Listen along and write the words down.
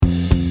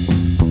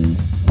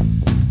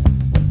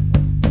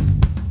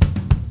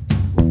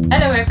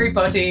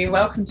everybody.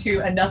 Welcome to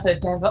another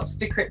DevOps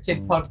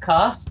Decrypted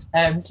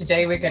podcast.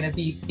 Today we're going to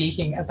be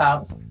speaking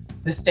about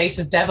the state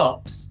of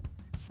DevOps.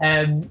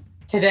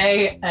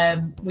 Today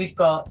we've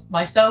got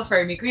myself,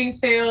 Romy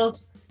Greenfield,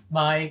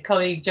 my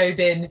colleague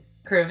Jobin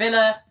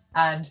Kuravilla,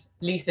 and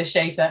Lisa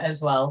Schaefer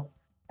as well.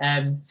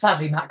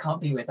 Sadly, Matt can't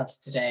be with us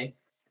today.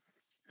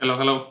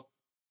 Hello.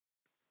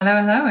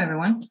 Hello,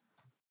 everyone.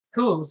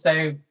 Cool.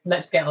 So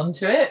let's get on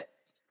to it.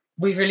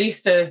 We've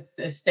released a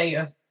State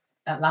of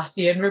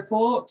Atlassian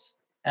report,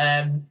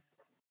 and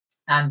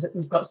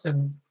we've got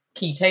some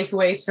key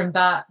takeaways from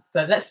that.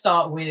 But let's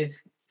start with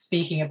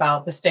speaking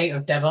about the state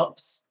of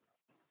DevOps.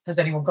 Has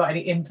anyone got any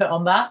input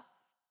on that?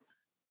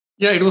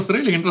 Yeah, it was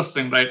really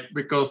interesting, right?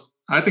 Because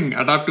I think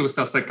Adaptavist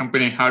as a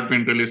company had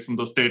been releasing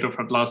the State of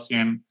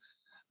Atlassian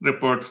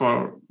report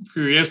for a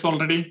few years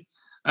already.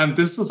 And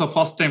this is the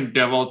first time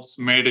DevOps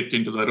made it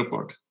into the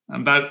report.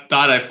 And that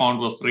I found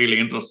was really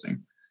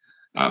interesting.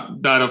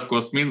 That, of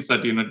course, means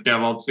that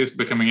DevOps is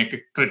becoming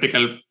a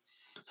critical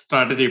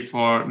strategy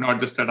for not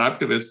just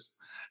Adaptavist,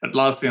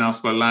 Atlassian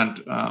as well, and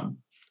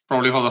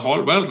probably for the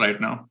whole world right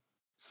now.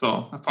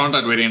 So I found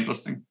that very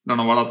interesting. Don't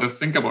know what others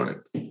think about it.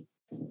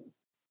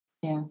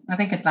 Yeah, I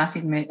think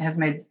Atlassian has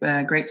made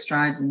great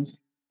strides in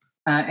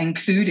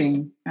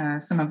including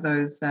some of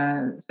those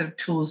sort of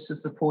tools to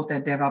support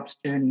their DevOps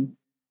journey.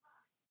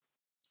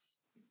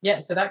 Yeah,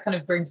 so that kind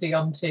of brings me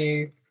on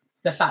to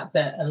the fact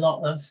that a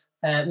lot of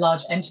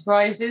large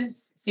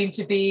enterprises seem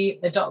to be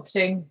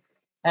adopting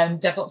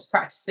DevOps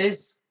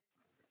practices.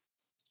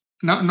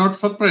 Not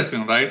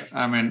surprising, right?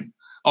 I mean,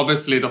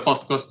 obviously, the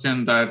first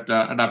question that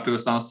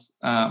Adaptavist asked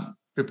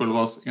people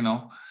was,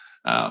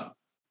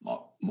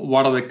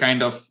 what are the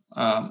kind of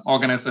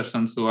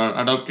organizations who are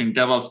adopting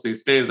DevOps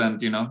these days?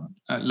 And,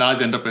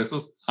 large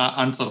enterprises,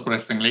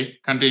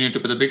 unsurprisingly, continue to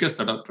be the biggest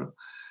adopter.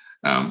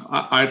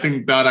 I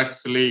think that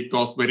actually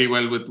goes very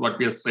well with what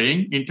we are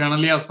saying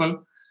internally as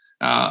well.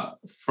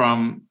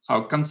 From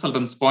our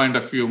consultants' point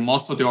of view,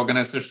 most of the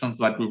organizations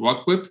that we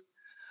work with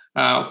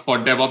for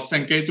DevOps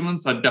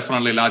engagements are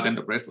definitely large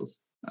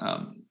enterprises.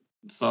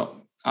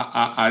 So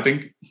I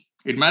think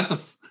it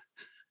matches.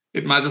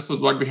 It matches with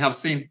what we have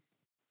seen.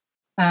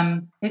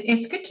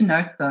 It's good to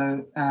note,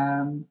 though,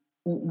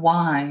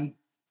 why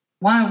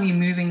are we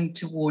moving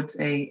towards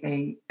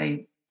a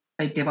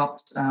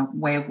DevOps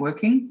way of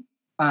working?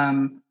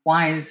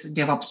 Why is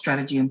DevOps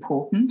strategy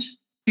important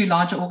to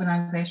larger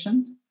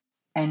organizations,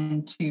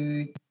 and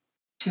to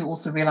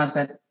also realize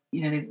that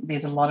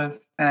there's a lot of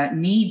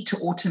need to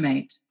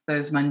automate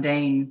those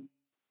mundane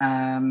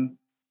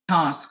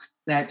tasks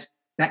that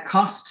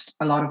cost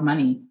a lot of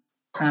money,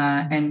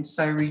 and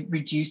so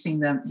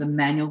reducing the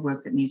manual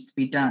work that needs to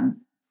be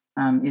done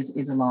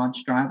is a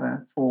large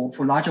driver for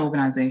larger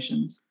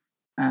organizations.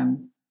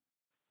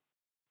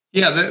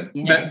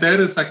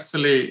 There is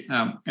actually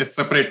a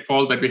separate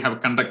poll that we have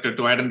conducted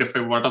to identify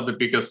what are the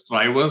biggest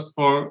drivers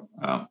for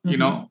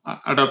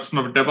adoption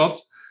of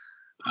DevOps.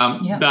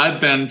 That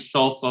then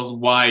shows us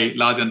why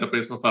large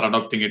enterprises are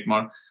adopting it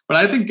more. But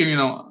I think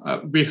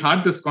we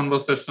had this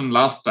conversation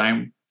last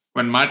time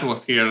when Matt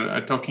was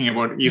here talking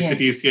about is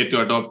it easier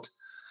to adopt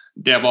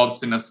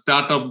DevOps in a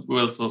startup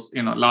versus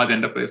large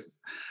enterprises,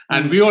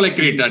 and we all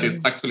agreed that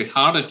it's actually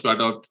harder to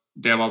adopt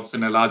DevOps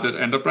in a larger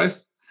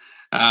enterprise.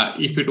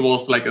 If it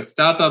was like a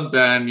startup,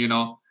 then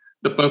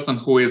the person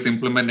who is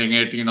implementing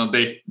it,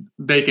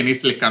 they can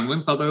easily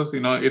convince others.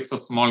 It's a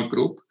small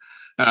group,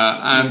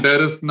 and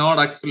there is not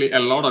actually a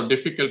lot of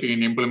difficulty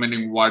in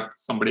implementing what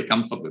somebody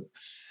comes up with,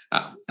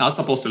 as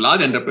opposed to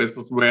large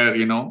enterprises where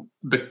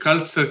the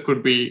culture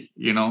could be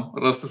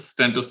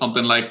resistant to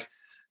something like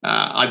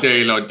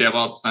Agile or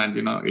DevOps, and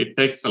it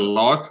takes a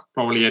lot,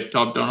 probably a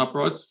top-down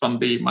approach from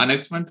the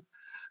management.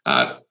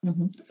 To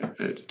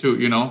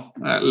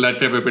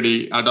let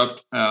everybody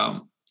adopt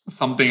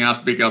something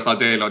as big as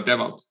Agile or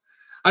DevOps.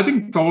 I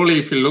think probably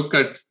if you look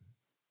at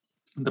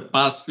the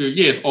past few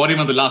years or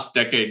even the last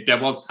decade,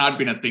 DevOps had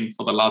been a thing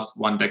for the last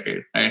 1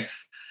 decade, right?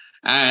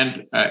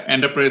 And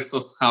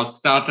enterprises have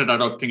started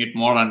adopting it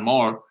more and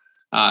more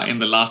in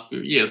the last few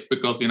years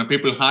because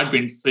people had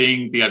been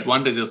seeing the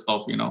advantages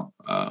of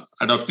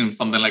adopting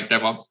something like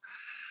DevOps,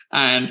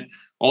 and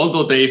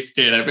although they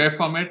stayed away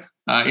from it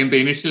in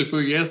the initial few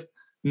years,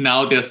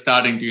 now they're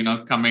starting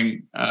to,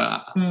 coming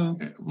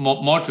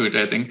more to it,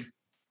 I think.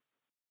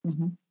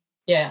 Mm-hmm.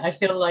 Yeah, I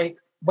feel like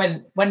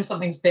when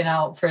something's been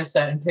out for a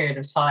certain period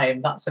of time,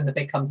 that's when the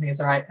big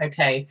companies are like,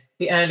 okay,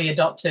 the early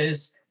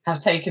adopters have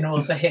taken all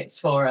of the hits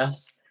for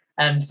us.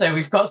 And so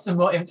we've got some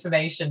more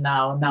information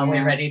now. Now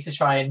we're ready to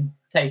try and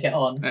take it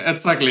on.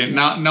 Exactly.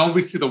 Now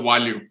we see the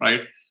value,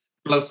 right?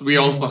 Plus, we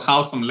also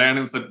have some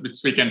learnings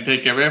which we can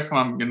take away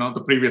from,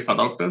 the previous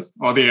adopters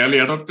or the early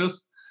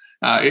adopters.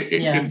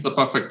 It's the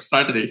perfect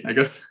strategy, I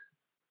guess.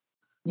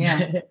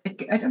 Yeah,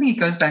 I think it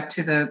goes back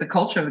to the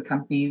culture of the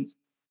company,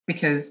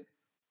 because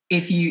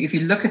if you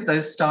look at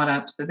those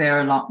startups,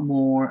 they're a lot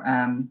more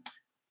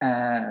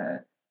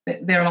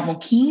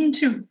keen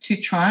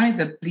to try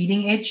the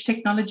bleeding edge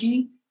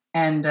technology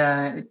and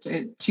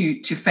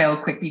to fail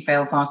quickly,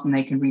 fail fast, and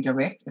they can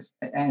redirect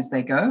as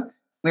they go.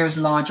 Whereas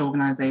large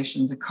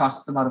organizations, it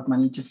costs a lot of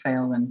money to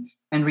fail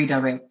and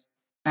redirect.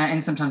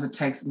 And sometimes it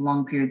takes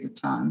long periods of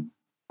time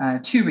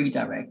to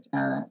redirect.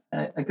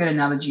 A good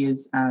analogy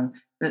is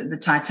the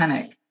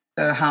Titanic.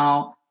 So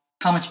how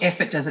much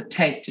effort does it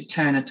take to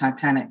turn a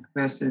Titanic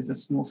versus a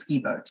small ski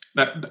boat?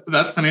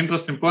 That's an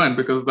interesting point,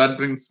 because that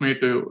brings me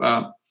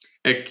to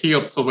a key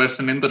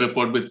observation in the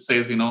report, which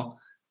says,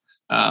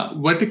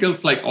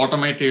 verticals like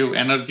automotive,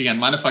 energy, and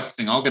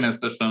manufacturing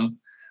organizations,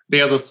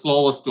 they are the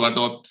slowest to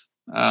adopt.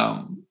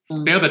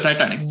 They are the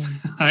Titanics,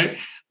 right?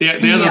 They are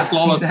the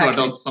slowest to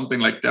adopt something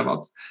like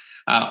DevOps.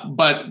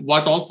 But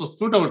what also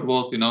stood out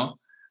was,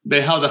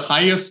 they have the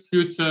highest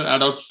future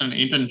adoption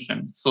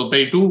intention. So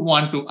they do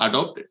want to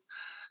adopt it,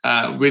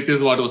 which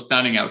is what was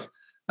standing out.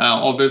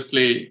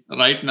 Obviously,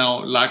 right now,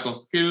 lack of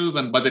skills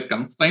and budget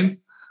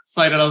constraints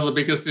cited as the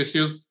biggest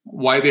issues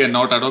why they are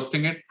not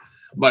adopting it.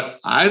 But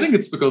I think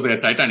it's because they are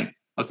Titanic,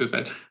 as you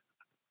said.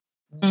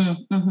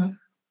 Mm-hmm.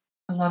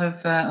 A lot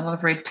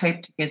of red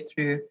tape to get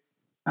through,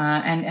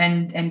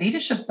 and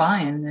leadership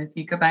buy-in. If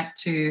you go back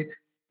to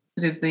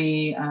sort of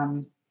the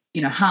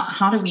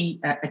how do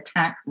we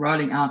attack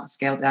rolling out the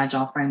scaled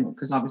agile framework?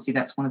 Because obviously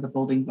that's one of the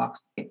building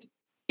blocks to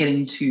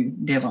getting to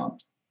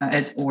DevOps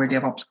or a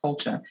DevOps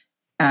culture.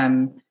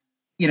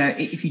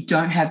 If you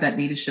don't have that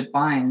leadership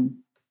buy-in,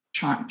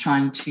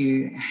 trying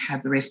to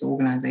have the rest of the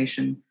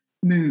organization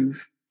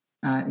move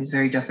is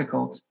very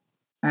difficult.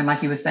 And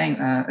like you were saying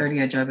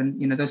earlier,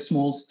 Jobin, those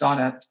small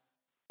startups,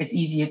 it's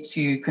easier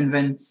to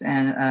convince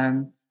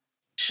and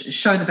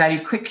show the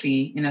value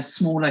quickly in a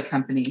smaller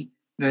company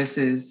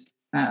versus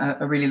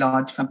a really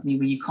large company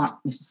where you can't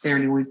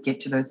necessarily always get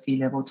to those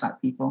C-level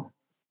type people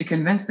to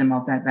convince them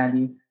of that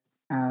value.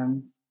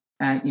 In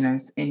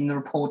the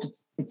report,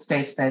 it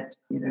states that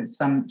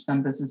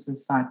some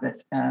businesses cite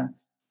that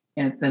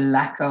the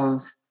lack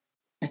of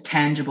a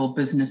tangible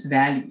business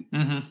value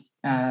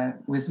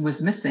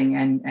was missing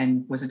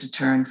and was a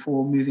deterrent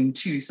for moving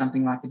to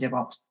something like a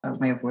DevOps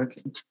way of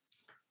working.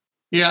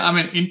 Yeah, I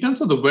mean, in terms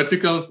of the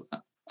verticals,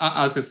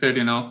 as I said,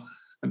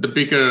 the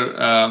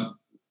bigger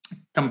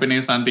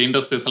companies and the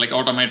industries like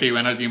automotive,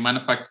 energy,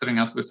 manufacturing,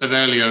 as we said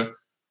earlier,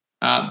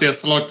 they're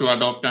slow to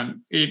adopt,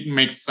 and it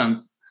makes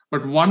sense.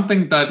 But one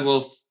thing that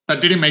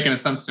didn't make any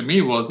sense to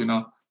me was,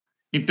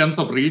 in terms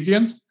of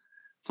regions,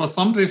 for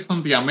some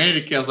reason, the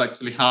Americas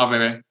actually have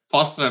a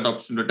faster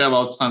adoption to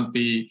DevOps, and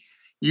the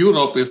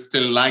Europe is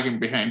still lagging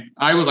behind.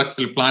 I was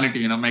actually planning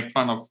to, make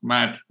fun of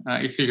Matt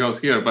if he was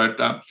here, but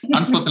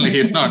unfortunately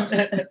he's not.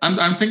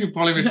 I'm thinking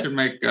probably we should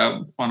make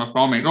fun of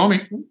Romy.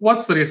 Romy,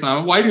 what's the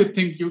reason? Why do you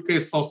think UK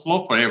is so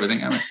slow for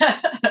everything? I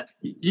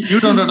mean,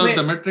 you don't adopt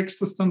the metric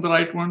system, the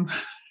right one?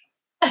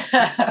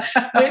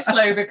 We're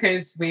slow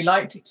because we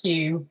like to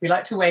queue. We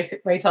like to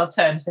wait our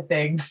turn for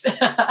things.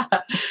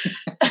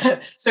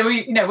 So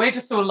we're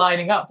just all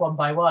lining up one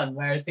by one,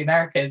 whereas the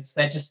Americans,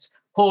 they're just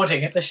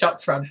hoarding at the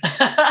shop front.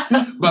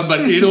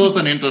 but it was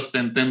an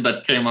interesting thing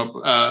that came up.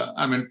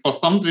 For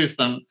some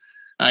reason,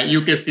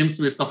 UK seems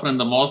to be suffering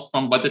the most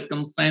from budget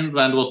constraints,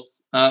 and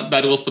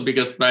that was the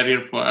biggest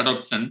barrier for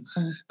adoption.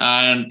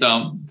 And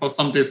for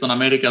some reason,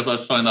 Americas are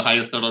showing the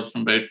highest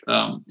adoption rate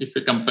if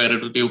you compare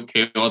it with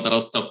UK or the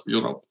rest of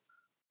Europe.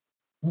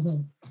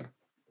 Mm-hmm.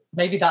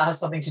 Maybe that has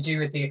something to do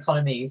with the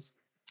economies.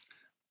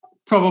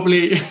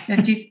 Probably.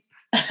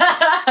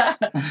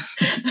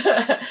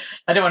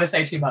 I don't want to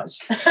say too much.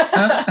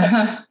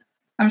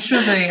 I'm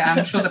sure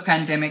the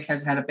pandemic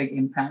has had a big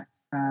impact.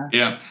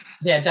 Yeah,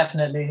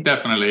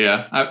 definitely,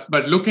 yeah.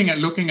 But looking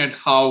at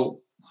how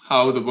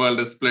the world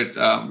is split,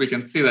 we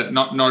can see that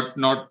not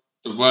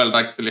the world,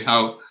 actually,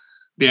 how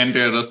the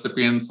entire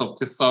recipients of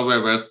this survey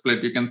were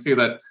split. You can see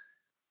that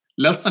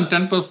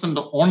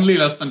only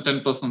less than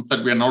 10%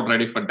 said we are not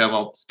ready for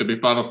DevOps to be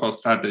part of our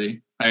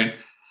strategy, right?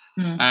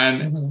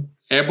 And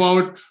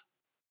about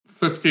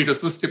 50 to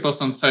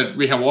 60% said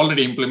we have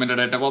already implemented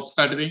a DevOps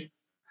strategy.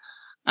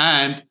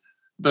 And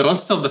the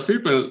rest of the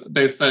people,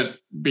 they said,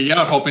 we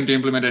are hoping to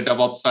implement a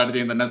DevOps strategy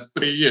in the next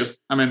 3 years.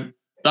 I mean,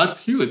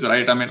 that's huge,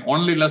 right? I mean,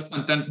 only less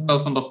than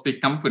 10% of the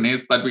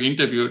companies that we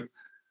interviewed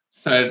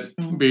said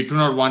we do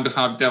not want to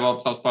have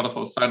DevOps as part of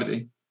our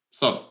strategy.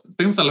 So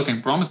things are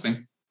looking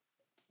promising.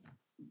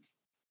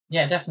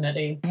 Yeah,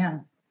 definitely. Yeah.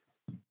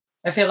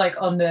 I feel like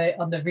on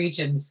the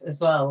regions as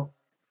well,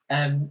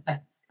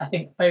 I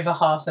think over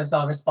half of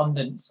our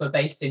respondents were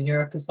based in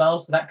Europe as well,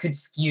 so that could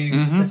skew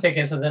the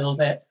figures a little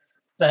bit.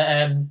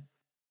 But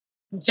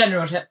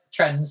general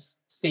trends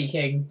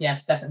speaking,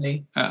 yes,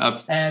 definitely.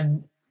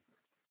 And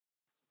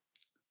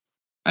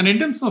in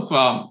terms of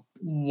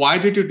why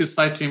did you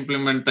decide to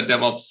implement the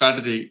DevOps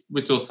strategy,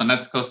 which was the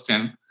next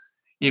question,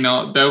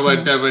 there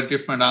were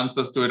different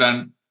answers to it.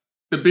 And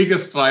the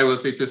biggest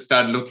drivers, if you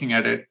start looking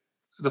at it,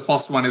 the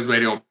first one is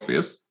very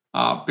obvious.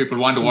 People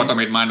want to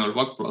automate manual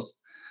workflows.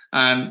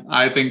 And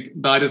I think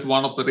that is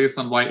one of the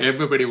reasons why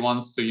everybody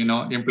wants to,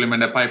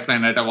 implement a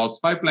pipeline, a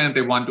DevOps pipeline.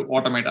 They want to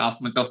automate as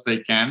much as they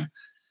can.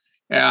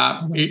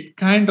 It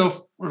kind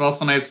of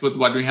resonates with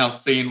what we have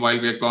seen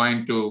while we are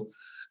going to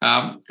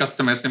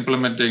customers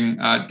implementing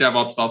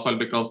DevOps as well,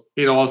 because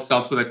it all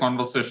starts with a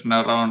conversation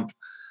around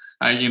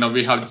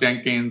we have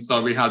Jenkins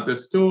or we have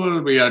this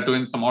tool, we are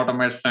doing some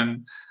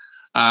automation.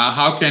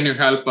 How can you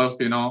help us,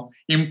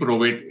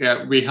 improve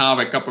it? We have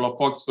a couple of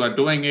folks who are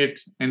doing it,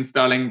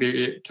 installing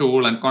the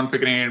tool and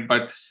configuring it,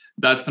 but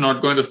that's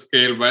not going to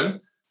scale well.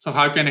 So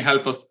how can you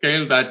help us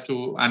scale that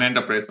to an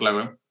enterprise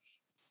level?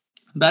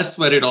 That's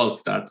where it all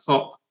starts.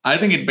 So I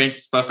think it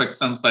makes perfect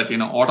sense that,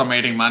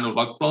 automating manual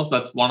workflows,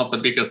 that's one of the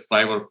biggest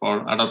drivers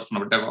for adoption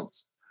of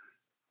DevOps.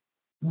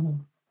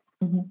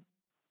 Mm-hmm.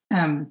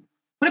 Mm-hmm.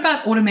 What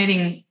about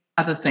automating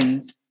other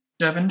things?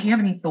 Durban, do you have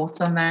any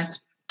thoughts on that?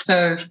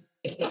 So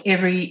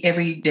every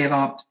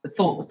DevOps, the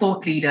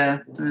thought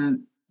leader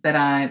that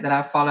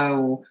I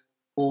follow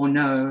or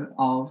know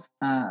of,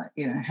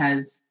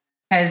 has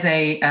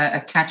a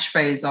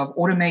catchphrase of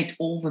automate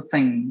all the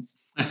things.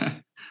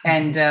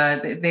 And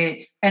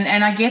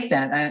I get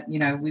that.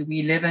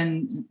 We live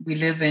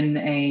in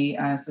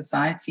a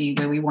society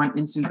where we want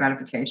instant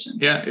gratification.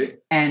 Yeah.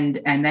 And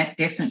that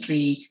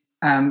definitely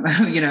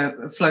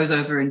flows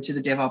over into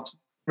the DevOps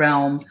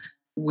realm,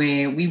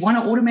 where we want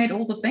to automate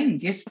all the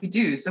things. Yes, we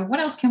do. So what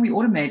else can we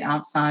automate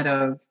outside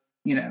of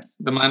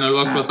the manual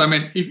workflows? I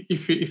mean,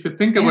 if you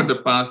think about the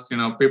past,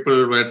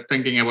 people were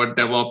thinking about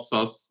DevOps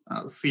as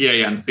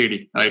CI and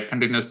CD, right?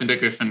 Continuous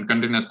integration,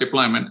 continuous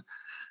deployment.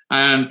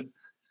 And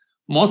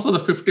most of the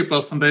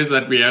 50%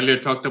 that we earlier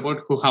talked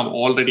about who have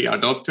already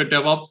adopted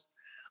DevOps,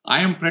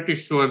 I am pretty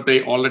sure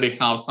they already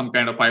have some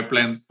kind of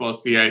pipelines for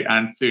CI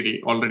and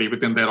CD already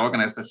within their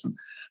organization.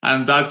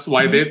 And that's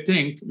why they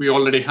think we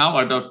already have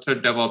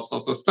adopted DevOps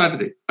as a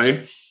strategy,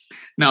 right?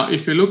 Now,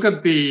 if you look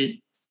at the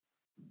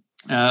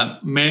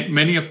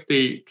many of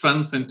the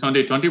trends in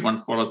 2021,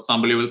 for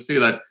example, you will see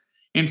that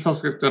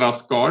infrastructure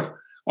as code,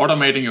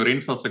 automating your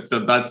infrastructure,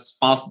 that's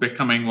fast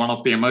becoming one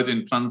of the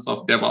emerging trends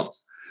of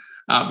DevOps.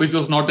 Which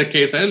was not the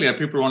case earlier.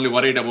 People only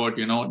worried about,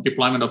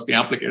 deployment of the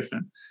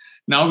application.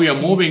 Now we are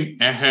moving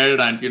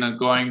ahead and,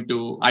 going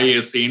to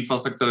IAC,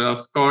 infrastructure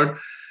as code,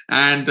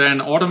 and then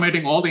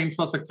automating all the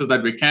infrastructure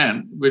that we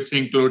can, which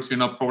includes,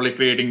 probably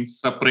creating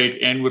separate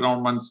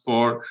environments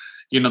for,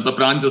 the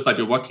branches that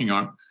you're working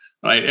on,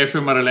 right?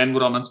 Ephemeral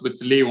environments which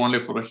live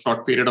only for a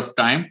short period of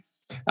time,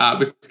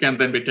 which can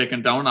then be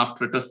taken down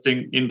after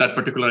testing in that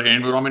particular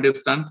environment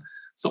is done.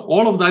 So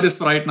all of that is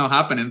right now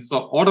happening.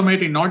 So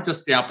automating not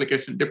just the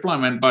application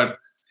deployment, but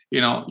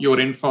your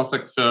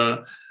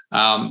infrastructure,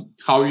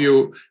 how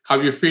you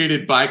feed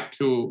it back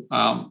to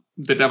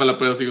the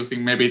developers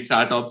using maybe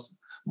ChatOps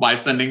by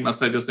sending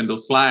messages into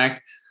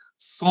Slack.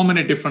 So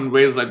many different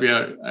ways that we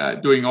are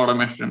doing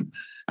automation.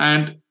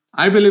 And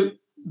I believe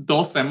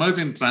those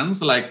emerging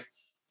trends like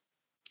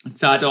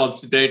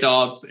ChatOps,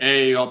 DataOps,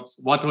 AIOps,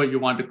 whatever you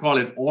want to call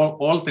it,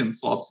 all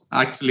things ops.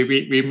 Actually,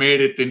 we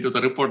made it into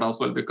the report as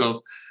well,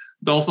 because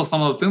those are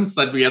some of the things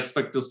that we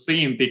expect to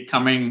see in the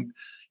coming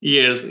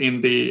years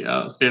in the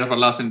State of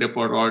Atlassian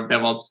report or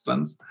DevOps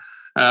trends.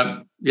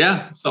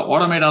 So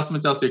automate as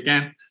much as you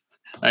can,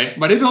 right?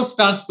 But it all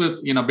starts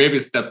with baby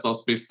steps,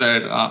 as we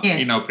said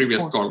in our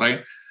previous call,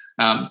 right?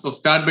 So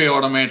start by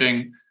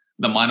automating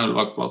the manual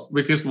workflows,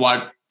 which is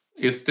what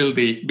is still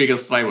the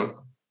biggest driver.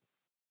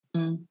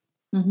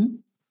 Mm-hmm.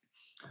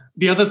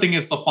 The other thing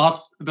is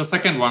the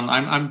second one.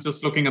 I'm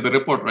just looking at the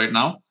report right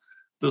now.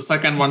 The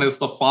second one is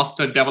the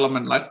faster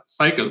development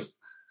cycles,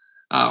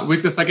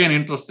 which is again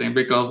interesting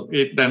because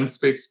it then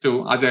speaks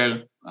to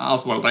Agile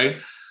as well, right?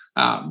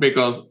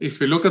 Because if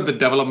you look at the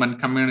development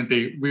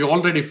community, we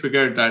already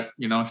figured that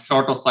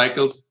shorter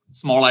cycles,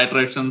 small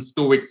iterations,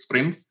 2-week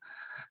sprints,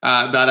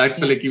 that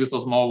actually gives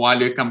us more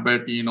value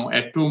compared to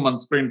a 2-month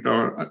sprint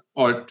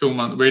or 2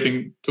 months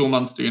waiting 2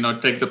 months to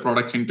take the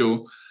product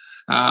into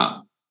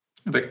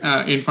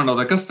in front of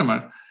the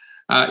customer.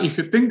 If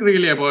you think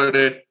really about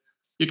it,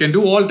 you can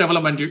do all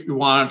development you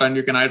want and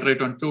you can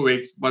iterate on 2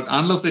 weeks, but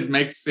unless it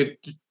makes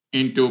it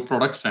into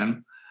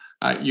production,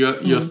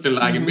 you're still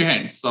lagging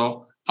behind.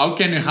 So how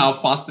can you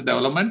have faster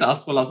development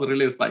as well as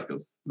release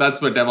cycles?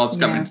 That's where DevOps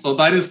come in. So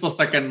that is the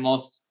second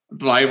most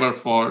driver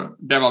for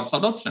DevOps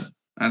adoption.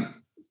 And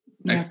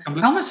I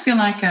almost feel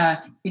like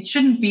it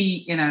shouldn't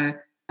be,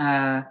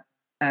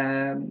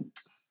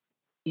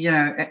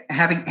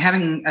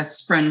 having a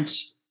sprint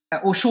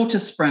or shorter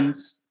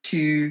sprints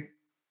to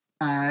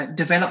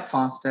develop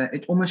faster.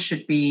 It almost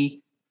should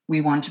be,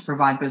 we want to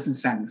provide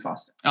business value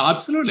faster.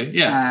 Absolutely,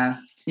 yeah.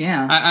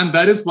 And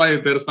that is why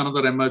there is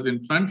another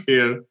emerging trend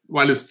here,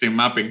 value stream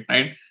mapping,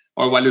 right?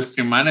 Or value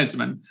stream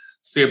management.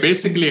 So you're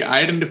basically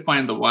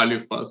identifying the value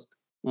first.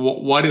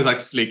 What is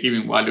actually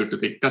giving value to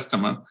the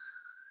customer?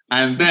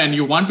 And then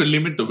you want to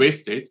limit the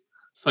wastage.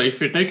 So if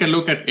you take a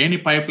look at any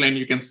pipeline,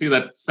 you can see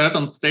that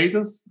certain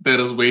stages, there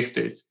is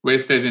wastage.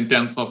 Wastage in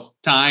terms of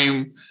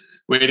time,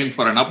 waiting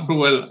for an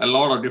approval, a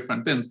lot of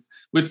different things,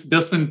 which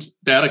doesn't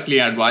directly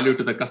add value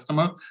to the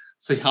customer.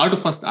 So you have to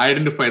first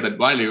identify that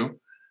value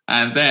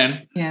and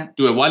then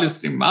do a value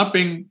stream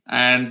mapping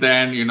and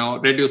then,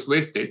 reduce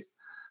wastage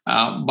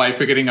by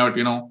figuring out,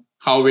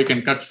 how we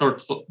can cut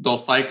short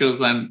those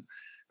cycles and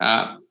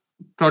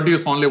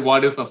produce only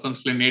what is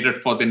essentially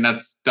needed for the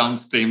next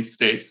downstream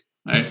stage,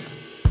 right?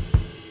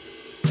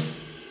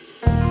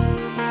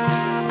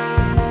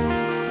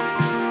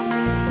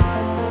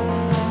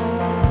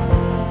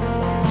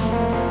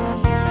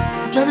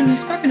 we've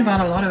spoken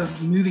about a lot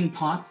of moving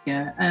parts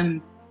here,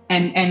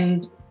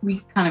 and we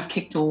kind of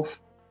kicked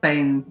off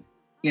saying,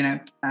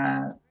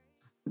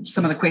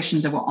 some of the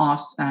questions that were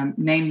asked,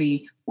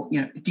 namely,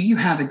 do you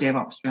have a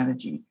DevOps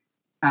strategy?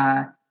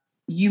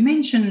 You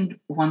mentioned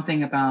one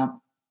thing about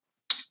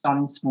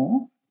starting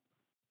small,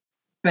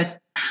 but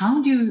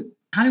how do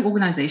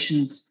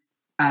organizations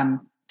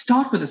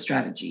start with a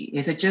strategy?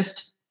 Is it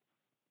just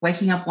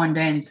waking up one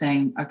day and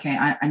saying, okay,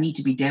 I need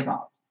to be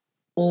DevOps?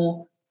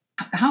 Or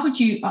how would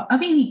you, are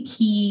there any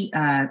key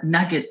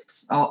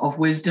nuggets of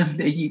wisdom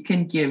that you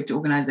can give to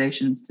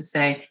organizations to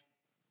say,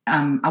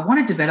 I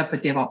want to develop a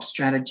DevOps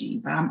strategy,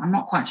 but I'm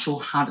not quite sure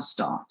how to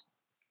start?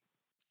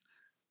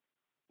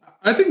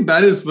 I think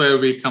that is where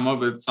we come up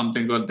with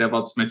something called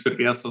DevOps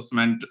maturity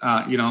assessment.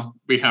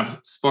 We have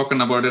spoken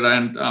about it,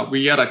 and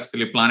we are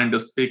actually planning to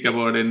speak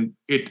about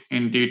it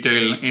in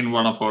detail in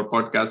one of our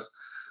podcasts.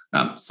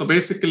 So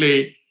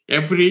basically,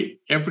 every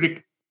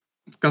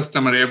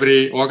customer,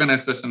 every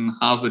organization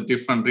has a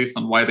different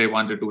reason why they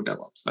want to do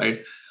DevOps,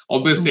 right?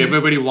 Obviously,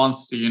 everybody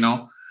wants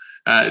to,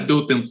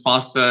 do things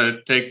faster,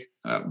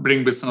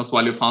 bring business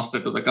value faster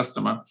to the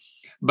customer,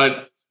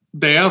 but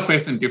they are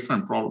facing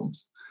different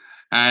problems.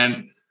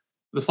 And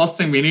the first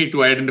thing we need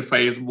to identify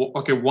is,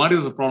 okay, what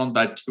is the problem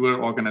that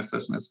your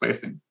organization is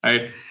facing,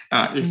 right?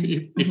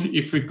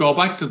 If we go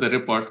back to the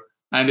report,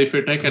 and if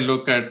you take a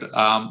look at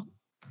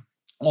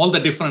all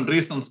the different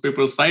reasons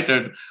people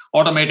cited,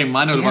 automating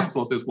manual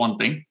workflows is one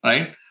thing,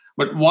 right?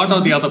 But what are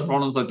the other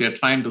problems that they're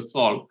trying to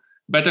solve?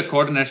 Better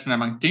coordination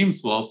among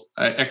teams was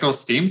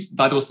across teams.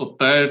 That was the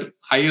third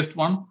highest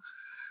one.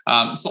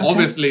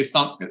 Obviously,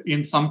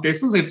 in some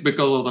cases, it's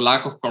because of the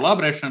lack of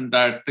collaboration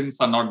that things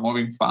are not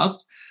moving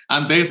fast.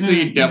 And they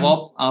see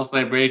DevOps as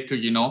a way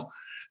to,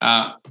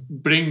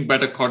 bring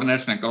better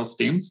coordination across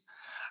teams,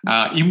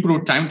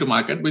 improve time to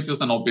market, which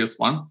is an obvious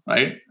one,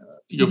 right?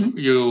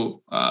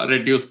 You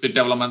reduce the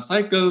development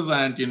cycles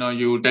and,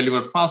 you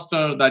deliver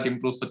faster. That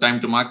improves the time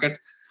to market.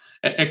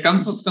 A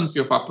consistency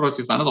of approach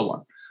is another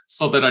one.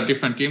 So there are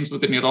different teams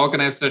within your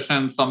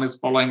organization. Some is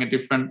following a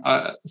different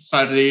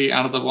strategy,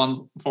 another one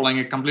following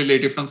a completely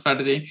different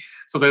strategy.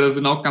 So there is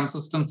no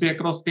consistency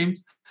across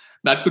teams.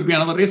 That could be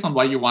another reason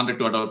why you wanted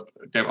to adopt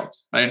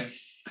DevOps, right?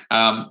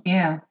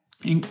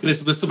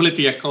 Increase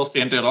visibility across the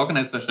entire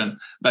organization.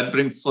 That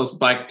brings us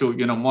back to,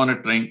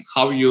 monitoring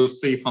how you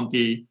see from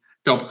the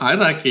top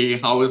hierarchy,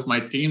 how is my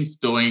teams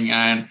doing,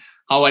 and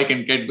how I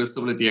can get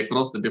visibility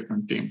across the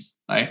different teams,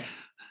 right?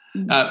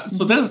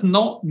 So there's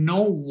no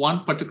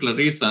one particular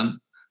reason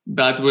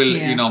that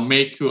will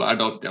make you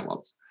adopt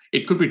DevOps.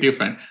 It could be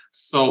different.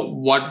 So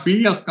what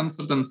we as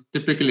consultants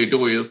typically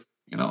do is,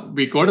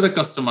 we go to the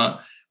customer,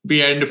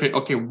 we identify,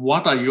 okay,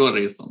 what are your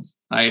reasons,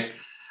 right?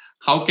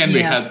 How can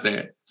we help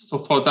there? So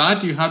for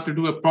that, you have to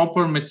do a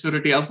proper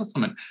maturity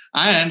assessment.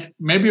 And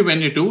maybe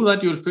when you do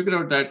that, you'll figure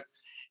out that,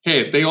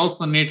 hey, they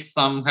also need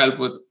some help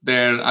with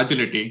their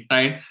agility,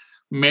 right?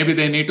 Maybe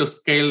they need to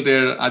scale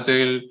their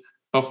agile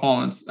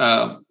performance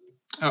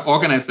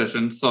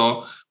organization.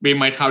 So we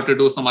might have to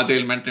do some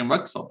agile mentoring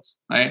workshops,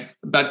 right?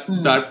 That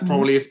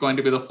probably is going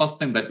to be the first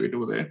thing that we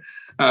do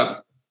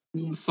there.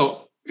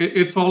 So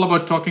it's all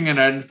about talking and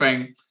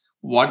identifying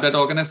what that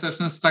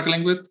organization is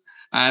struggling with,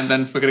 and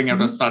then figuring out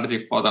a strategy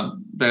for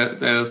them.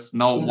 There's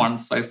no one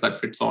size that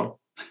fits all.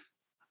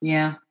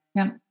 Yeah.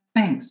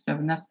 Thanks,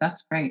 Jovan.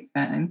 That's great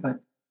input.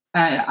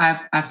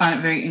 I find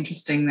it very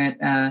interesting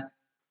that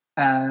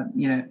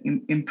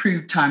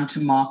improved time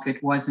to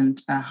market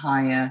wasn't a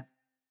higher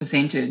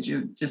percentage.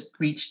 You just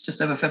reached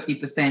just over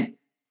 50%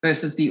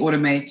 versus the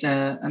automate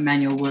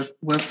manual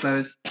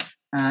workflows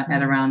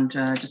at around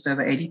just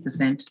over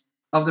 80%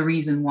 of the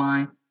reason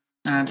why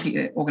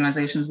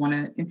organizations want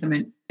to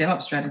implement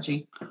DevOps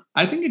strategy.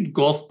 I think it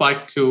goes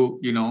back to,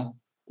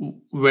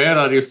 where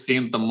are you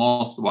seeing the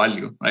most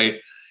value, right?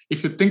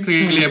 If you think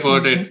really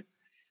about it,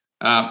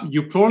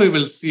 you probably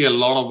will see a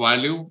lot of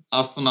value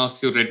as soon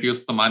as you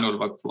reduce the manual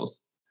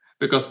workflows.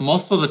 Because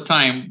most of the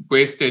time,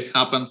 wastage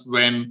happens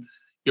when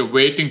you're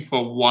waiting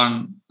for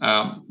one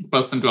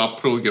person to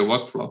approve your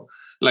workflow.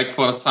 Like,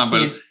 for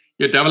example,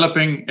 you're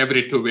developing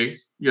every 2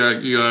 weeks,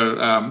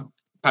 you're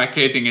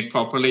packaging it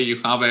properly, you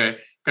have a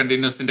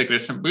continuous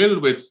integration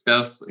build, which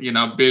does,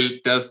 build,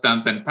 test,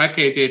 and then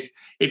package it.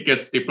 It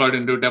gets deployed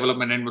into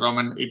development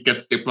environment. It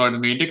gets deployed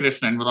into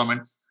integration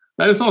environment.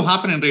 That is all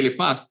happening really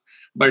fast.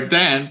 But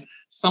then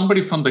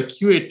somebody from the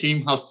QA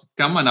team has to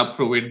come and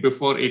approve it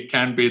before it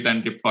can be then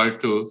deployed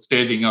to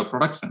staging or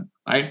production,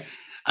 right?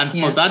 And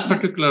for that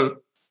particular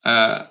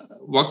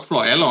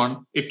workflow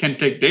alone, it can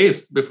take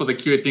days before the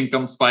QA team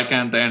comes back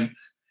and then,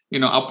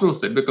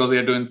 approves it, because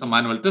they're doing some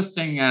manual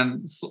testing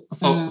and so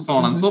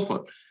on and so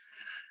forth.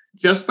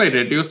 Just by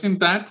reducing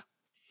that,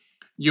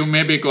 you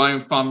may be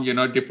going from,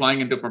 deploying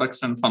into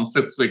production from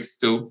 6 weeks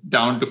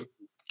down to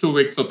 2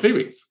 weeks or 3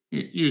 weeks.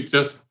 You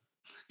just,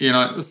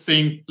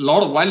 seeing a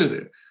lot of value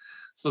there.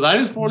 So that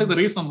is probably the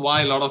reason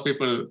why a lot of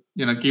people,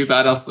 give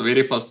that as the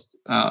very first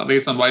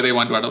reason why they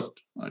want to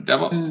adopt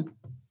DevOps.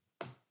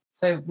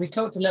 So we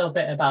talked a little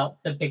bit about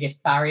the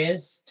biggest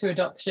barriers to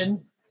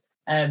adoption.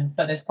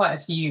 but there's quite a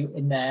few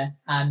in there.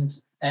 And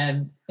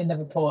in the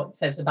report, it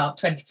says about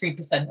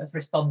 23% of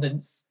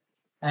respondents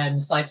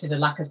cited a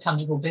lack of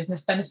tangible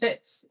business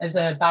benefits as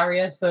a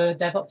barrier for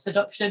DevOps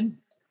adoption.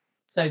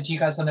 So do you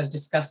guys want to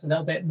discuss a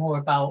little bit more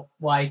about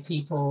why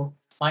people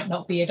might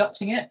not be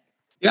adopting it?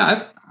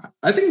 Yeah,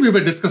 I think we were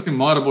discussing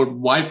more about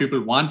why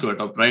people want to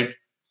adopt, right?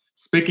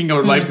 Speaking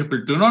about why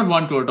people do not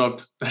want to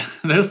adopt,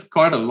 there's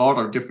quite a lot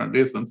of different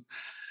reasons.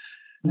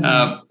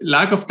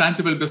 Lack of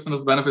tangible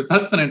business benefits,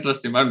 that's an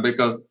interesting one,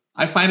 because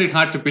I find it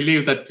hard to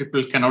believe that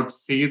people cannot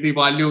see the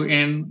value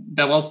in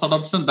DevOps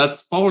adoption.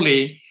 That's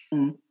probably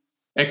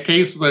a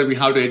case where we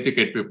have to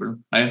educate people,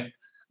 right?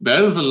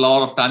 There is a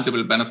lot of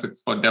tangible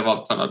benefits for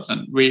DevOps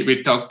adoption.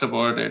 We talked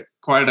about it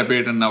quite a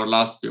bit in our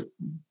last few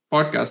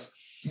podcasts.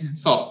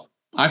 So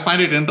I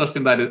find it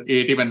interesting that it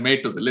even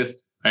made to the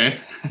list, right?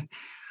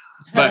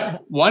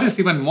 But what is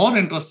even more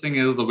interesting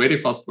is the very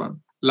first one,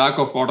 lack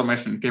of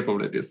automation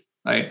capabilities,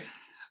 right?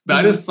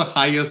 That is the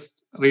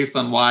highest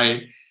reason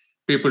why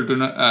people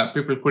couldn't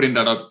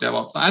adopt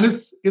DevOps. And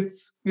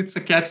it's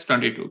a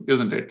catch-22,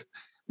 isn't it?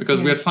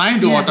 Because we are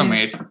trying to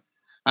automate,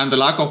 and the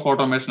lack of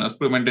automation is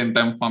preventing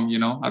them from,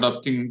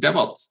 adopting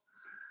DevOps.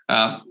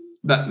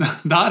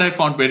 That I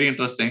found very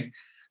interesting.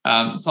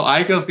 So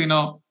I guess, it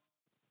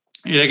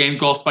again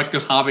goes back to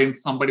having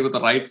somebody with the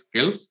right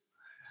skills,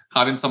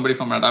 having somebody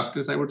from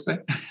Adapters, I would say.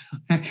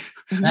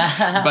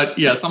 But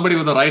yeah, somebody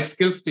with the right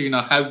skills to,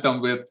 help them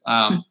with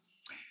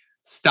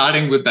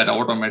starting with that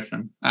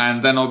automation.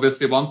 And then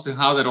obviously once you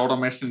have that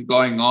automation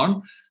going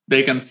on,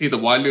 they can see the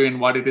value in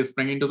what it is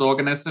bringing to the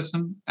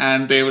organization,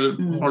 and they will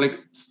probably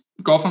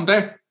go from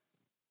there.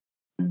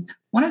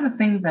 One of the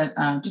things that,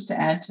 just to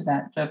add to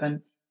that,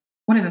 Jobin,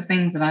 one of the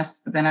things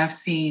that I've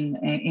seen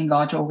in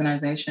large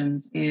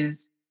organizations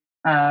is,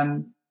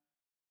 to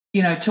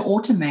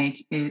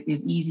automate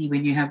is easy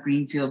when you have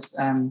greenfields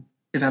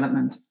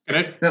development.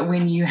 Correct. But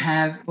when you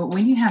have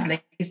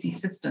legacy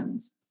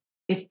systems,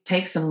 it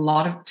takes a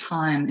lot of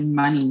time and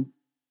money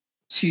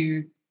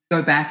to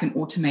go back and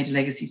automate a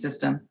legacy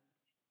system.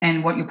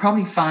 And what you'll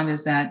probably find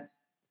is that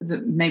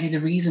maybe the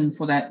reason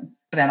for that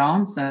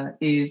answer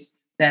is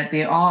that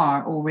there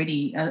are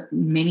already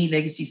many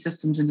legacy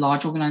systems in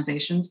large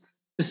organizations,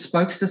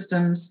 bespoke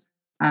systems,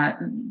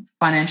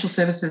 financial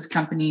services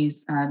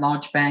companies,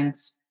 large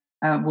banks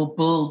will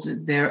build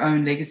their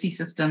own legacy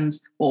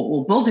systems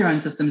or build their own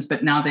systems,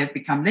 but now they've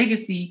become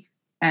legacy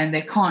and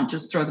they can't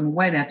just throw them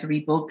away. They have to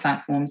rebuild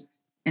platforms.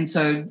 And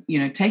so,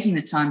 taking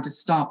the time to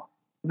stop,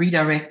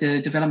 redirect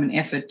the development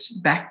effort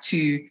back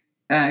to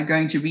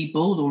going to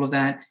rebuild all of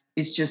that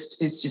is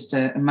just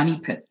a money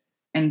pit.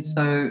 And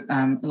so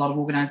a lot of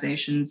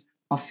organizations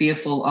are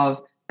fearful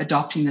of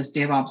adopting this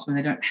DevOps when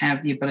they don't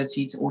have the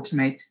ability to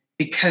automate,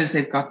 because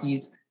they've got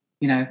these,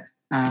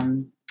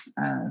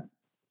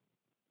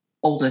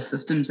 older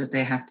systems that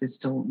they have to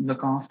still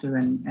look after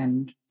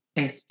and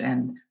test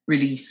and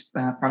release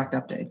product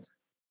updates.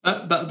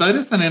 That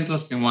is an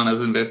interesting one,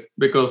 isn't it?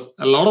 Because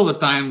a lot of the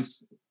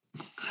times,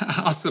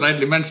 as you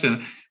rightly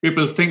mentioned,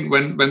 people think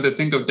when they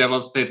think of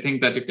DevOps, they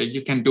think that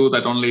you can do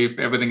that only if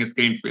everything is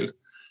greenfield,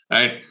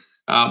 right?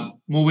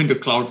 Moving to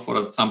cloud,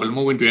 for example,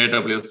 moving to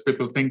AWS,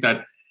 people think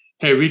that,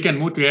 hey, we can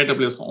move to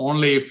AWS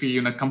only if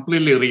we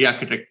completely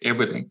re-architect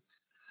everything.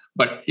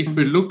 But if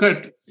we look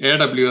at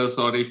AWS,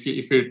 or if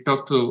you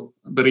talk to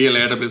the real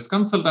AWS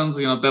consultants,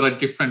 there are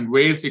different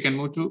ways you can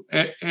move to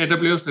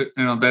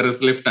AWS. There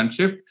is lift and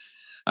shift.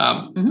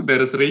 There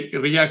is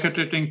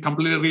re-architecting,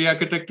 completely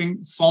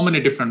re-architecting, so many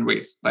different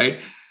ways, right?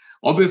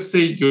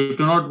 Obviously, you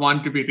do not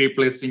want to be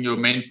replacing your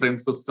mainframe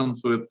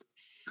systems with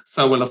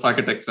serverless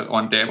architecture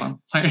on day one,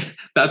 right?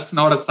 That's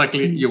not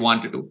exactly you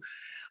want to do.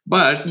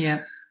 But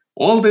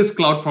all these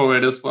cloud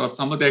providers, for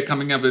example, they're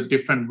coming up with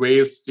different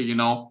ways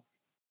to,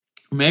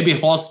 maybe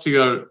host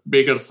your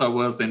bigger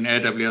servers in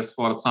AWS,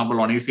 for example,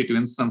 on EC2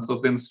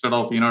 instances instead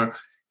of,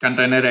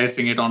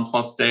 containerizing it on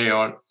first day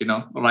or,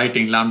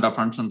 writing Lambda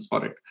functions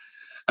for it.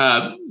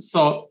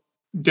 So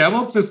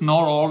DevOps is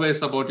not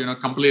always about,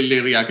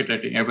 completely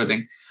re-architecting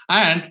everything.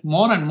 And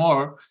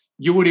more,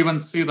 you would even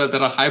see that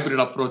there are hybrid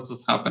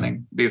approaches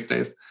happening these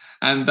days.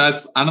 And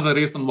that's another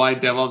reason why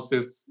DevOps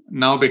is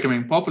now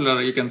becoming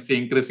popular. You can see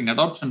increasing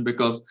adoption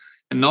because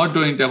you're not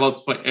doing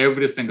DevOps for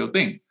every single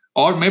thing.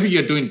 Or maybe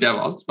you're doing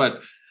DevOps,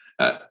 but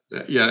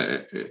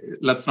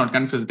let's not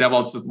confuse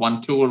DevOps with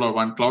one tool or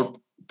one cloud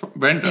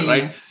vendor,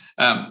 right?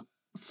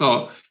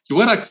 So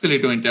you are actually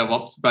doing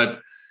DevOps, but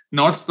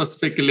not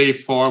specifically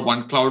for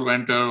one cloud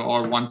vendor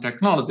or one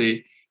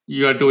technology.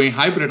 You are doing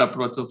hybrid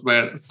approaches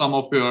where some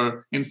of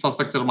your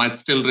infrastructure might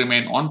still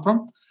remain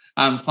on-prem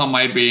and some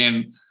might be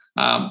in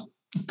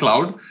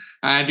cloud.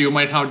 And you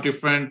might have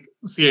different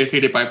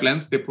CI/CD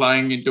pipelines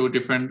deploying into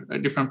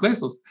different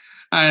places.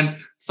 And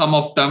some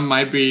of them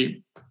might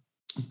be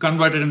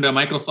converted into a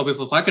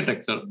microservices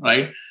architecture,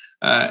 right?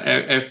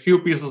 A few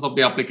pieces of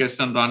the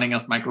application running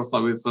as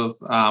microservices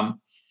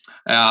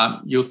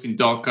using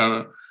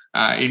Docker,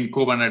 in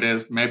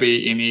Kubernetes,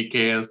 maybe in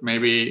EKS,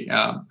 maybe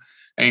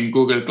in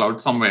Google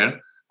Cloud somewhere.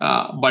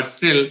 But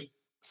still,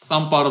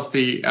 some part of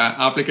the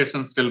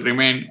application still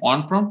remain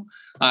on-prem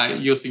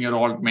using your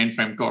old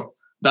mainframe code.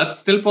 That's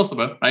still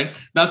possible, right?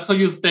 That's how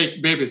you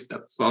take baby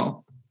steps.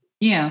 So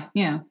yeah.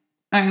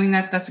 I mean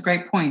that's a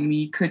great point. I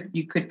mean,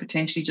 you could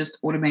potentially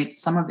just automate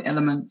some of the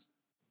elements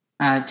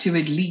to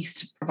at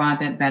least provide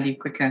that value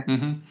quicker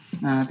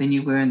than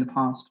you were in the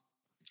past.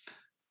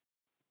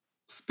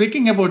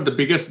 Speaking about the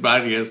biggest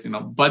barriers,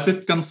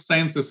 budget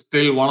constraints is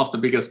still one of the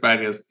biggest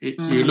barriers.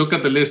 You look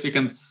at the list, you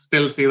can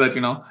still see that,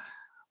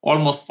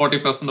 almost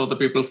 40% of the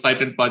people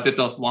cited budget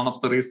as one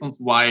of the reasons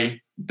why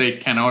they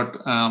cannot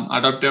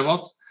adopt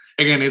DevOps.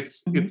 Again,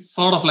 it's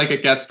sort of like a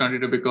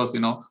catch-22 because,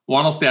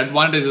 one of the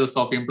advantages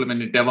of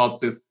implementing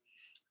DevOps is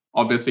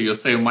obviously you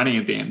save money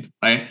at the end,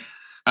 right?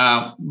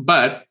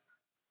 But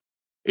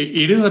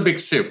it is a big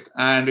shift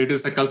and it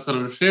is a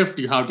cultural shift.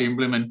 You have to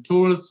implement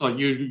tools, so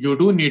you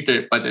do need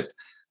a budget.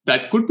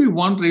 That could be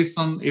one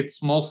reason.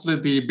 It's mostly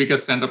the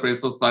biggest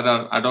enterprises that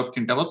are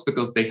adopting DevOps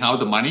because they have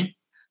the money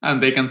and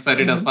they can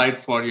set it aside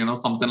for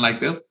something like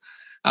this.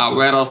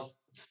 Whereas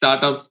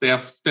startups, they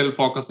are still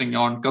focusing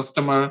on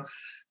customer.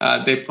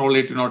 They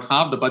probably do not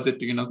have the budget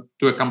to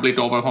do a complete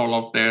overhaul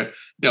of their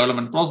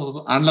development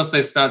process unless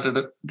they started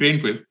a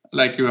greenfield,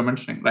 like you were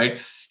mentioning,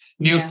 right?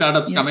 New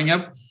startups coming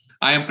up.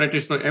 I am pretty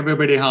sure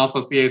everybody has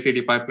a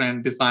CI/CD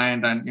pipeline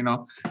designed and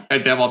a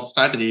DevOps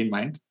strategy in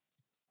mind.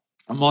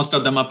 Most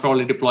of them are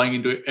probably deploying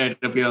into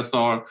AWS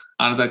or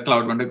another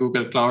cloud vendor,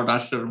 Google Cloud,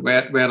 Azure,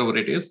 wherever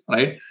it is,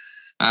 right?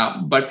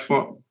 But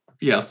for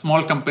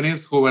small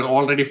companies who were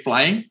already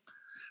flying,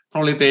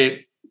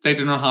 probably they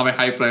do not have a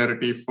high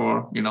priority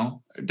for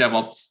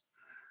DevOps.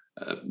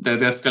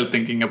 They're still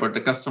thinking about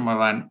the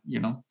customer and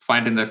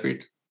finding their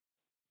feet.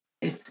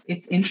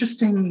 It's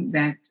interesting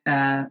that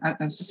I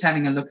was just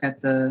having a look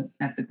at the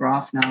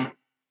graph now. It's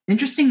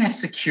interesting that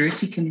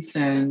security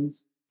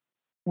concerns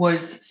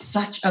was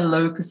such a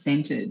low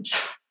percentage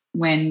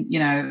when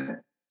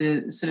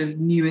the sort of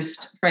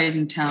newest phrase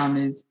in town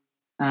is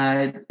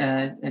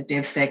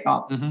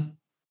DevSecOps.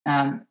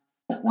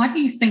 Why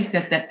do you think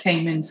that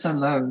came in so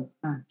low,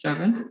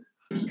 Jovan?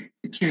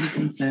 Security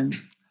concerns.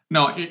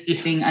 No,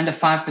 being under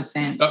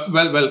 5%.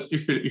 Well,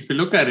 if you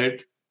look at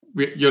it,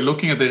 you're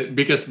looking at the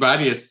biggest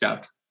barriers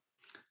chart.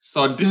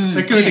 So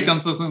security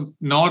concerns is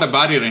not a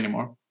barrier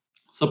anymore.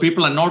 So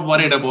people are not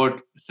worried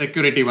about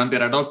security when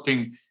they're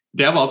adopting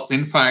DevOps.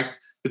 In fact,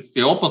 it's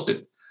the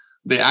opposite.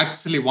 They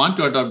actually want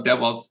to adopt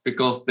DevOps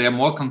because they are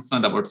more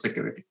concerned about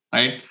security,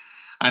 right?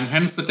 And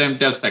hence the term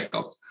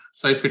DevSecOps.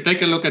 So if you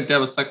take a look at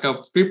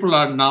DevSecOps, people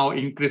are now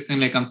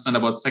increasingly concerned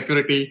about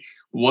security,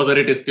 whether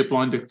it is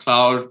deploying the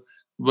cloud,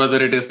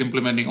 whether it is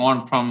implementing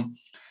on-prem.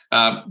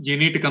 You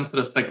need to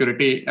consider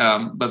security,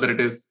 whether it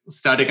is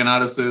static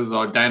analysis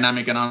or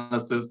dynamic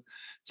analysis,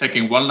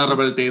 checking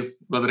vulnerabilities,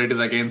 whether it is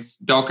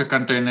against Docker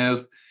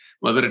containers,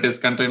 whether it is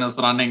containers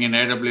running in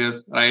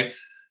AWS, right?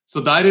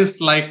 So that is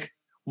like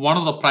one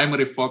of the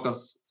primary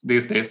focus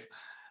these days.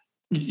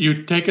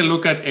 You take a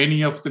look at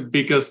any of the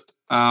biggest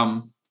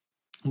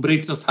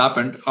breaches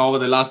happened over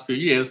the last few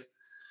years.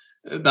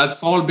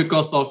 That's all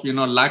because of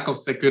lack of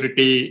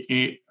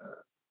security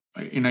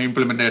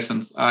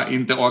implementations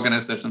in the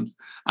organizations.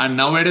 And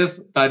nowadays,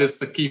 that is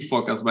the key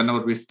focus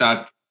whenever we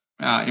start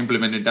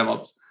implementing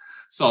DevOps.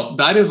 So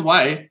that is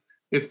why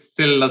it's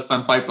still less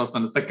than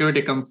 5%.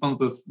 Security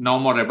concerns is no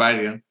more a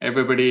barrier.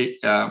 Everybody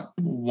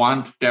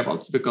want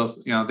DevOps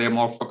because they're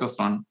more focused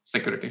on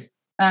security.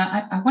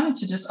 I wanted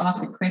to just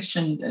ask a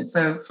question.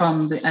 So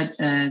from the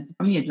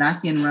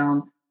Atlassian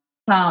realm,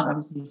 cloud,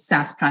 obviously,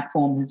 SaaS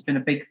platform has been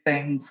a big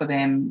thing for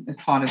them as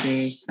part of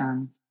their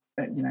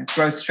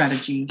growth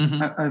strategy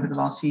over the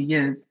last few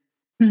years.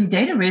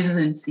 Data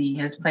residency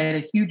has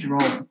played a huge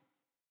role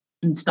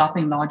in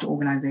stopping large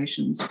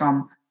organizations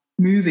from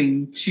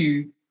moving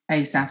to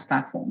a SaaS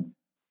platform.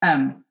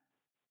 Are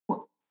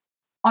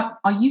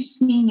you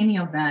seeing any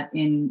of that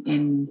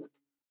in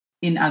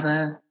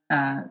other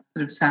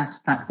sort of SaaS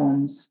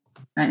platforms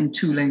in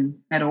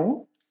tooling at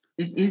all?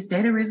 Is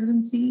data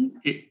residency?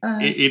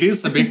 It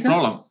is a big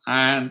problem,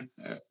 and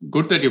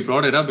good that you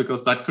brought it up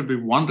because that could be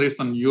one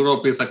reason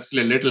Europe is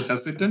actually a little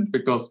hesitant,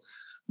 because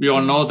we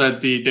all know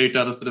that the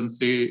data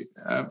residency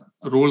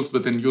rules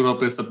within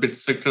Europe is a bit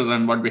stricter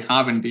than what we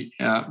have in the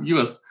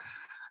US.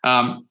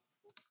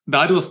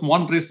 That was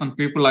one reason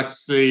people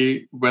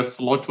actually were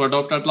slow to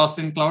adopt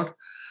Atlassian Cloud,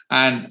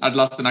 and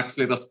Atlassian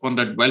actually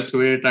responded well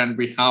to it, and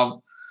we have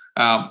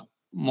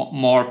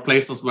more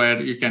places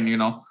where you can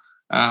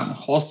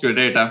host your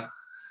data.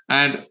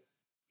 And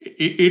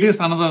it is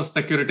another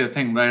security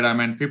thing, right? I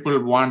mean, people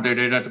want their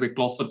data to be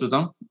closer to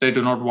them. They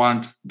do not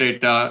want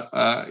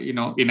data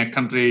in a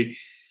country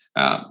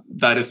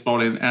that is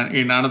probably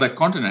in another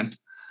continent.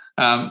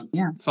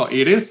 So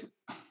it is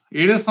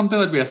something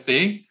that we are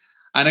seeing.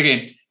 And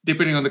again,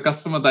 depending on the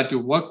customer that you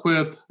work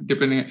with,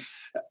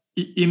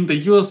 in the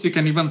US, you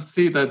can even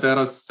see that there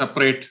are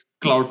separate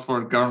cloud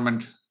for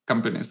government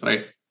companies,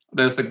 right?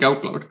 There's a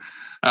GovCloud.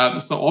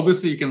 So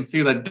obviously you can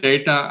see that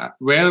data,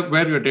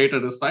 where your data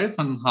resides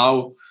and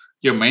how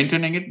you're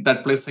maintaining it,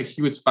 that plays a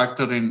huge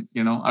factor in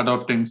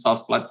adopting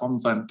SaaS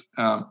platforms. And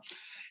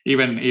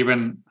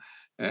even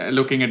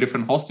looking at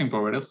different hosting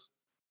providers.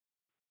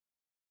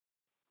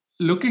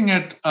 Looking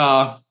at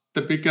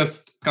the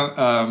biggest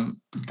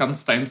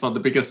constraints or the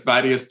biggest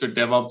barriers to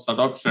DevOps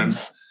adoption,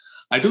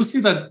 I do see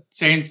that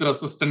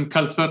change-resistant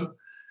culture.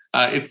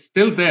 It's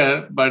still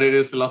there, but it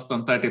is less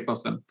than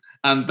 30%.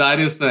 And that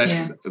is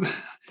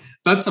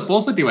that's a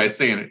positive I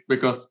say in it,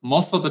 because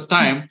most of the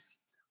time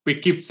we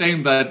keep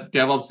saying that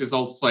DevOps is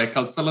also a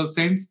cultural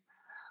change.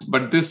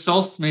 But this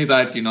shows me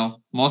that,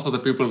 most of the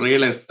people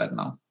realize that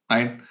now,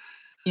 right?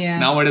 Yeah.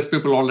 Nowadays,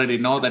 people already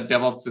know that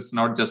DevOps is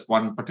not just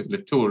one particular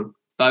tool.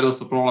 That was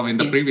the problem in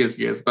the previous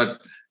years, but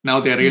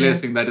now they're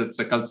realizing that it's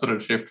a cultural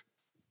shift.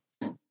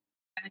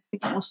 I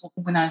think also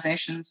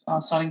organizations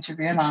are starting to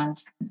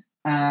realize,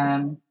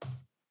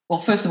 well,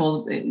 first of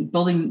all,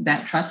 building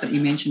that trust that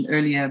you mentioned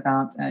earlier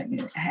about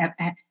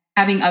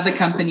having other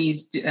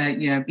companies, be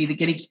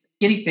the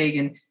guinea pig,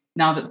 and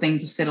now that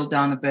things have settled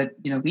down a bit,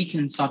 we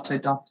can start to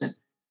adopt it.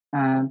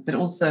 But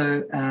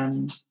also,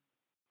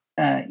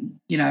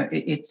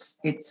 it's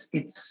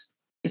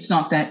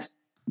not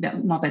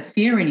that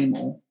fear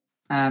anymore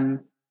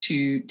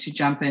to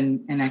jump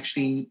in and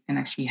actually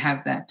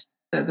have that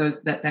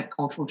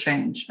cultural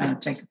change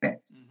take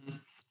effect. Mm-hmm.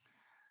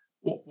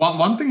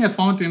 One thing I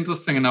found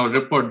interesting in our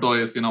report, though,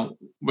 is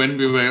when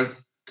we were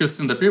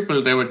questioning the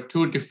people, there were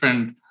two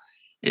different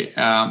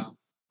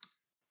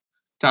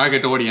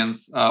target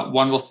audience.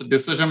 One was the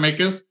decision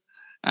makers,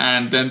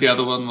 and then the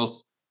other one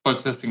was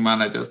purchasing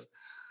managers.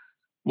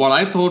 What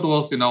I thought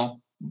was,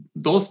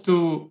 those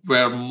two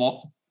were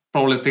more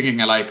probably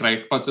thinking alike,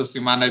 right?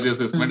 Purchasing managers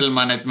is middle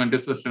management,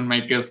 decision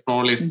makers,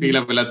 probably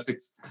C-level at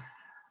 6.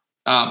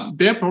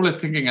 They're probably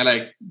thinking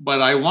alike,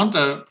 but I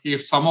wonder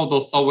if some of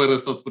those survey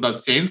results would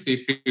have changed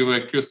if you were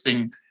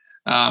accusing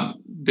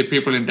the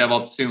people in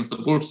DevOps since the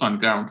boots on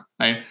ground,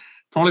 right?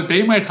 Probably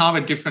they might have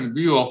a different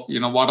view of,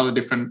 what are the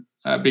different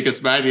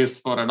biggest barriers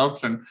for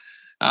adoption.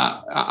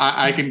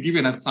 I can give you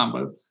an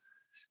example.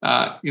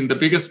 In the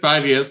biggest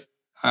barriers,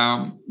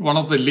 one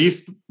of the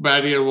least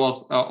barrier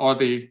was, or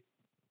the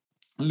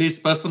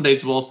least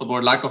percentage was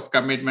about lack of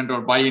commitment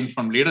or buy-in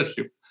from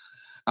leadership.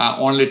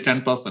 Only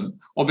 10%.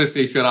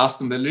 Obviously, if you're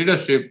asking the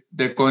leadership,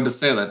 they're going to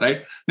say that,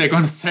 right? They're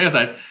going to say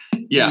that,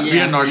 we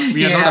are not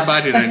a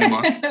barrier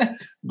anymore.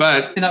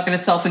 But they're not going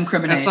to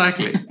self-incriminate.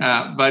 Exactly.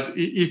 But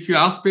if you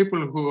ask people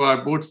who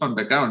are boots on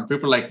the ground,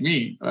 people like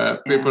me,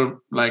 people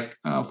like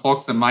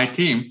folks in my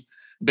team,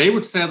 they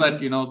would say that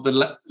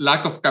the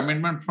lack of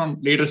commitment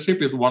from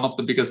leadership is one of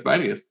the biggest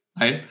barriers,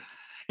 right?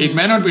 It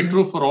may not be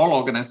true for all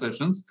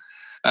organizations.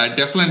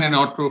 Definitely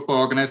not true for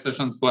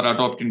organizations who are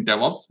adopting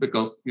DevOps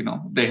because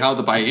they have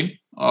the buy-in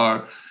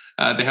or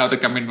they have the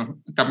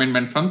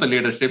commitment from the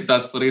leadership.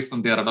 That's the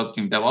reason they are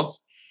adopting DevOps.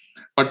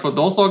 But for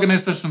those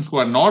organizations who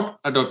are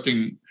not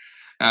adopting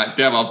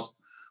DevOps,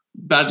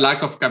 that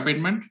lack of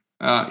commitment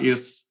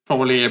is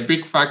probably a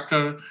big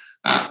factor,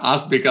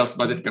 as big as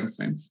budget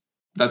constraints.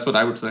 That's what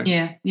I would say.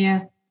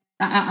 Yeah.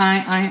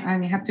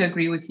 I have to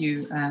agree with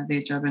you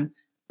there, Jobin.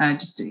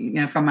 Just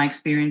from my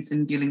experience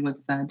in dealing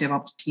with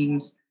DevOps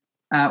teams.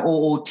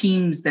 Or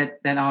teams that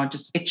are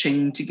just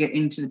itching to get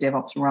into the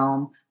DevOps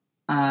realm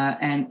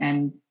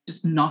and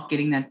just not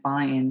getting that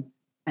buy-in.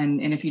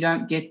 And if you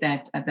don't get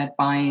that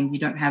buy-in, you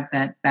don't have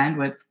that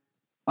bandwidth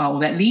or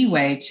that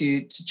leeway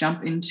to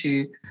jump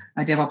into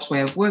a DevOps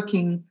way of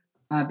working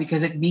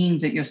because it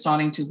means that you're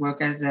starting to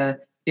work as a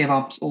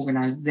DevOps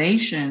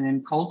organization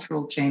and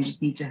cultural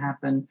changes need to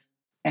happen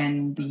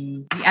and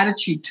the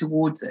attitude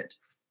towards it.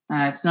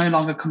 It's no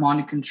longer command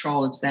and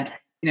control. It's that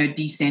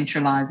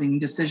decentralizing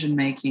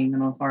decision-making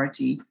and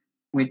authority,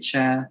 which,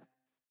 a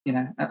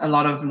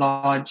lot of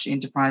large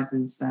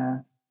enterprises,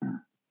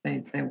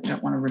 they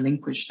don't want to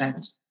relinquish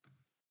that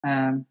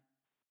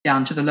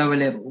down to the lower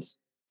levels.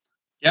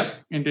 Yep,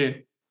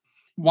 indeed.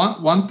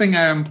 One thing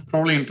I am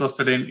probably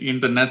interested in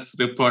the NETS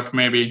report,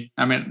 maybe,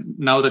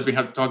 now that we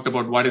have talked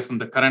about what is in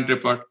the current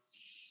report,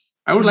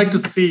 I would like to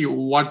see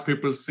what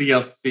people see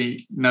as the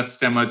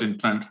next emerging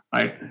trend,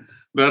 right?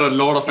 There are a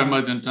lot of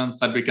emerging trends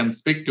that we can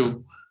speak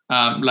to.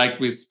 Like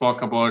we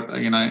spoke about,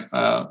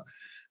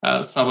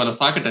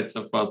 serverless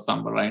architecture, for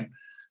example, right?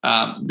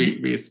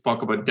 We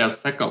spoke about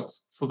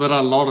DevSecOps. So there are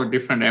a lot of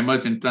different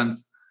emerging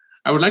trends.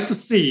 I would like to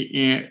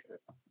see,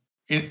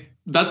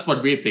 that's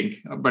what we think,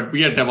 but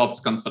we are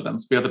DevOps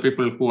consultants. We are the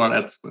people who are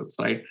experts,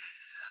 right?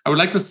 I would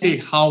like to see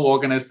how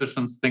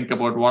organizations think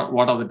about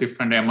what are the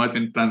different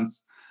emerging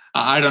trends.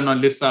 I don't know,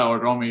 Lisa or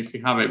Romy, if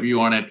you have a view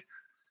on it.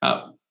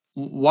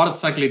 What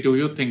exactly do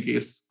you think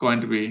is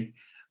going to be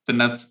the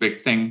next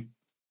big thing?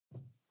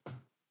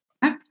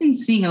 I've been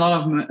seeing a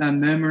lot of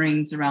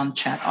murmurings around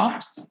chat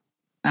ops,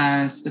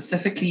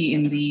 specifically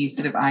in the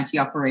sort of IT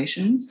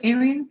operations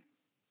area,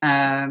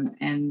 and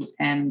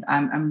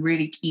I'm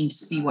really keen to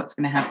see what's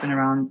going to happen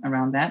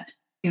around that. I've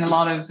seen a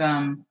lot of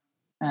sort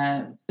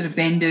of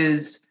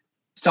vendors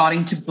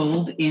starting to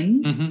build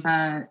in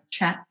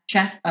chat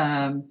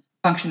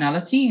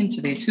functionality into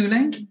their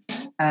tooling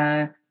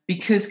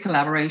because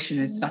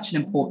collaboration is such an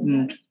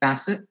important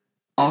facet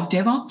of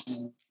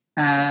DevOps.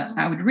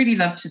 I would really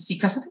love to see,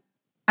 because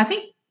I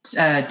think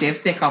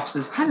DevSecOps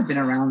has kind of been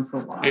around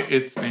for a while.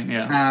 It's been,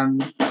 yeah.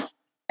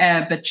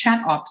 But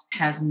ChatOps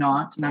has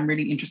not, and I'm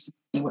really interested to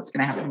see what's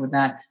going to happen with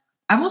that.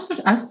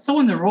 I saw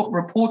in the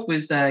report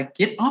was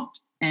GitOps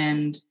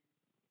and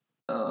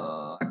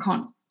I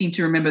can't seem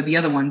to remember the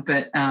other one,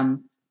 but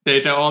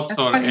DataOps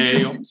or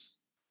AOps.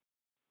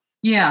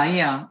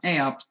 Yeah,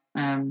 AOps.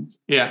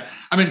 Yeah,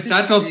 I mean,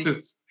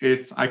 ChatOps,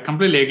 it's. I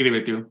completely agree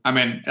with you. I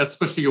mean,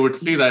 especially you would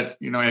see that,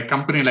 a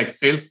company like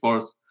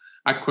Salesforce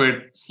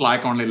acquired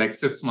Slack only like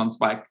 6 months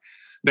back.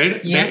 They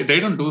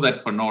don't do that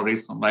for no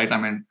reason, right? I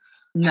mean,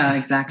 no,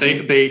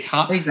 exactly. They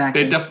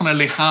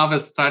definitely have a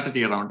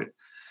strategy around it,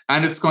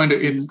 and it's going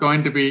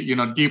to be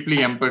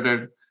deeply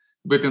embedded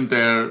within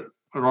their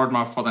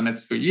roadmap for the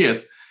next few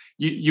years.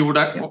 You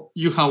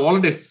have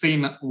already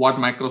seen what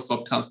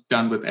Microsoft has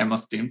done with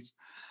MS Teams.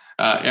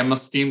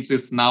 MS Teams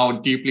is now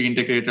deeply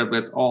integrated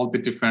with all the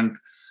different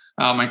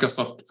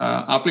Microsoft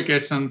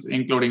applications,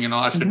 including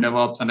Azure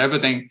DevOps and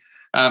everything.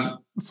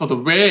 So the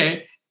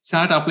way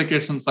chat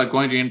applications are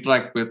going to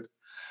interact with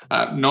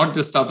not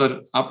just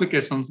other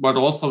applications, but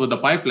also with the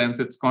pipelines,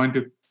 it's going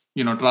to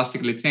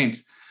drastically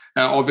change.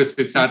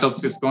 Obviously,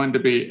 ChatOps is going to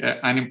be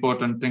an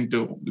important thing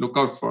to look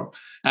out for.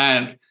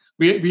 And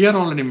we are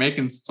already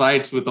making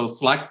strides with our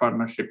Slack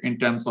partnership in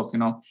terms of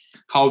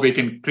how we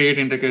can create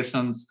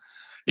integrations,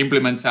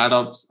 implement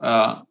ChatOps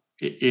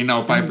in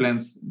our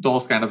pipelines,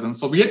 those kind of things.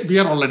 So we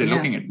are already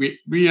looking at it.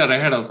 We are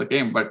ahead of the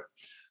game, but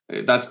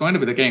that's going to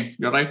be the game.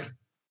 You're right.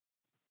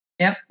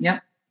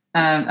 Yep.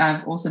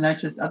 I've also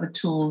noticed other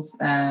tools,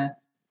 like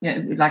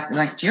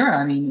Jira.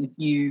 I mean,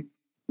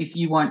 if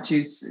you want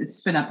to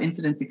spin up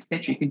incidents,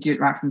 etc., you can do it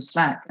right from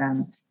Slack.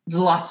 There's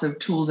lots of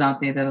tools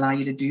out there that allow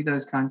you to do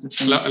those kinds of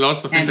things.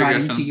 Lots of and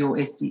right into your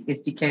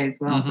SDK as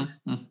well.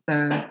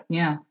 So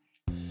yeah.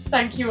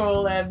 Thank you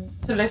all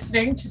for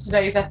listening to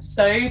today's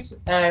episode.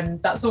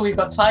 That's all we've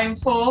got time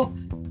for.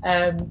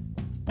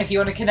 If you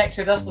want to connect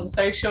with us on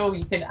social,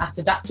 you can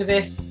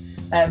 @Adaptavist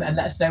and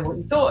let us know what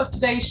you thought of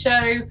today's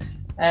show.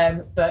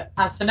 But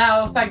as for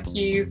now, thank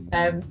you,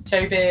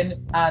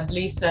 Jobin and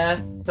Lisa,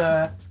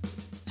 for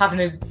having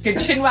a good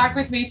chinwag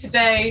with me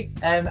today.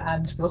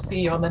 And we'll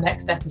see you on the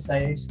next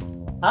episode.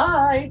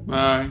 Bye.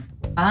 Bye.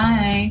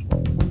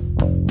 Bye.